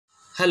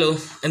Hello,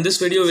 in this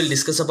video we will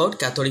discuss about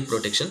cathodic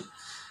protection.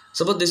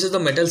 Suppose this is the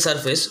metal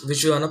surface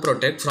which we want to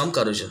protect from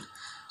corrosion.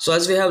 So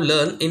as we have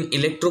learned in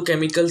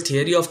electrochemical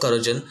theory of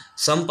corrosion,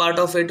 some part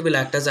of it will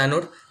act as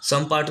anode,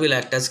 some part will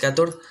act as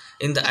cathode.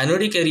 In the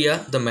anodic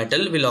area, the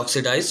metal will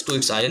oxidize to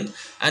its ion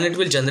and it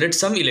will generate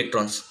some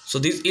electrons. So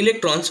these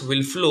electrons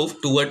will flow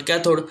toward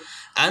cathode,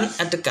 and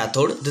at the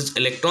cathode these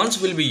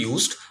electrons will be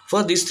used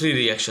for these three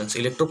reactions: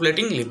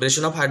 electroplating,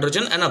 liberation of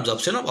hydrogen and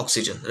absorption of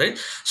oxygen, right?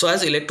 So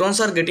as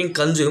electrons are getting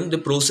consumed, the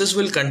process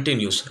will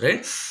continue,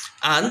 right?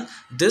 And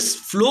this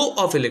flow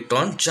of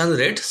electron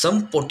generate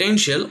some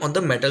potential on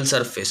the metal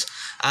surface,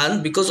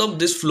 and because of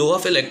this flow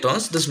of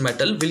electrons this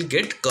metal will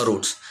get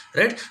corrodes,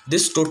 right?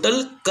 This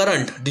total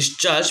current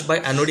discharged by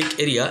anodic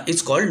area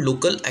is called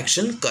local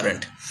action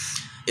current.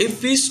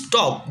 If we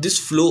stop this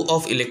flow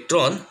of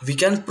electron, we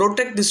can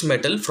protect this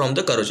metal from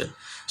the corrosion.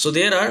 So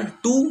there are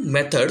two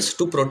methods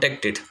to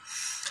protect it.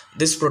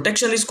 This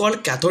protection is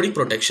called cathodic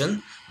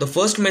protection. The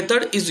first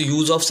method is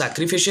use of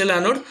sacrificial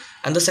anode,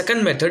 and the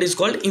second method is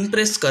called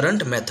impressed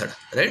current method,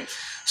 right?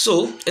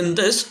 So in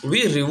this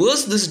we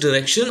reverse this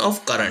direction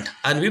of current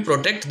and we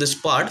protect this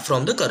part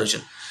from the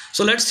corrosion.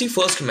 So let's see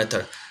first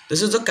method.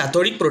 This is the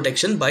cathodic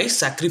protection by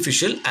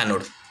sacrificial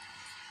anode.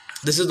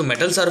 This is the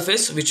metal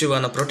surface which we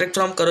want to protect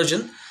from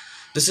corrosion.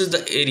 This is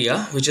the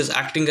area which is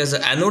acting as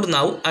an anode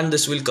now, and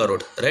this will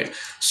corrode, right?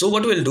 So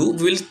what we'll do,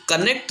 we'll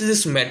connect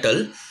this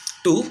metal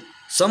to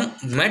some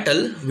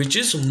metal which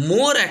is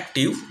more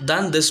active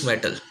than this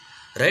metal,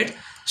 right?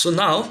 So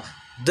now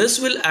this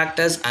will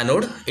act as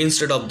anode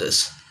instead of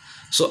this.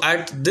 So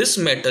at this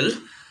metal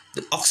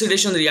the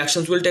oxidation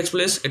reactions will take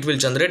place. It will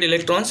generate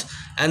electrons,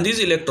 and these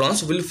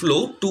electrons will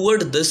flow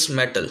toward this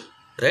metal,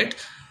 right?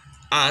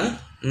 And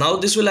now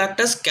this will act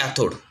as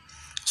cathode.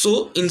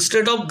 So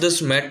instead of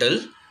this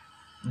metal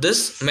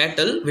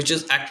which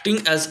is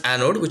acting as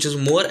anode, which is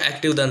more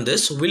active than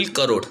this, will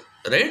corrode,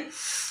 right?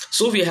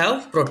 So we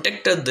have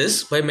protected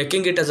this by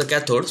making it as a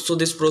cathode. So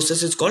this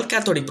process is called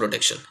cathodic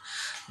protection.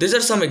 These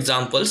are some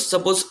examples.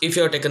 Suppose if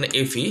you have taken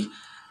Fe,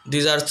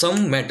 these are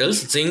some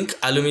metals, zinc,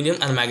 aluminium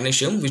and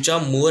magnesium, which are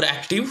more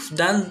active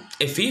than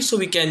Fe, so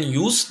we can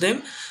use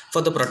them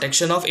for the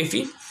protection of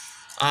Fe.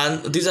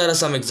 And these are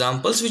some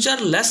examples which are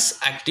less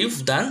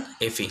active than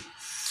Fe.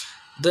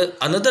 The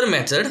another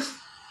method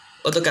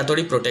of the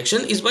cathodic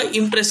protection is by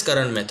impressed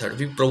current method.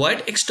 We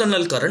provide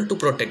external current to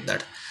protect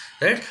that,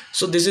 right?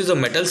 So this is a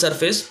metal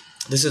surface.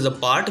 This is the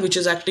part which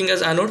is acting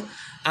as anode,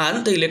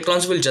 and the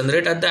electrons will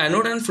generate at the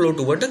anode and flow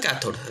toward the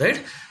cathode,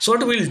 right? So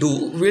what we'll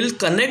do, we'll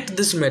connect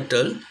this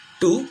metal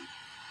to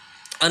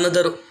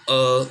another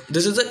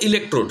this is the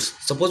electrodes.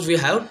 Suppose we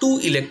have two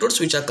electrodes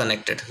which are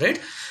connected, right?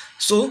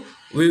 So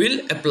we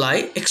will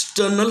apply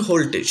external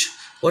voltage.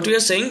 What we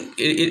are saying,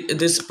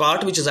 this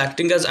part which is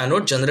acting as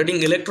anode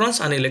generating electrons,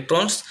 and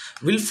electrons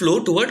will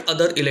flow toward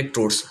other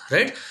electrodes,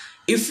 right?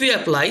 If we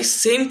apply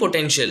same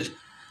potential,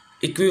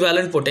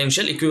 equivalent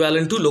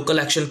to local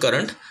action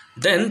current,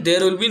 then there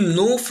will be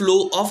no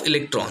flow of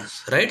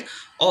electrons, right?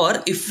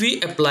 Or if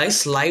we apply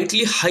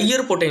slightly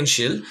higher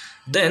potential,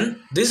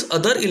 then this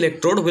other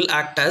electrode will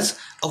act as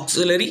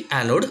auxiliary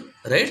anode,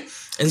 right,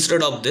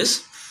 instead of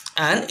this,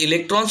 and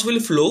electrons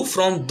will flow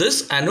from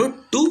this anode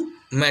to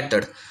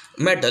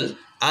metal,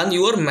 and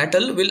your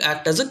metal will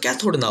act as a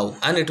cathode now,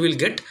 and it will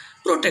get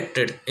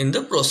protected in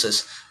the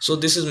process. So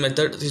this is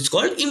method is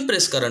called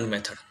impressed current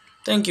method.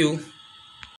 Thank you.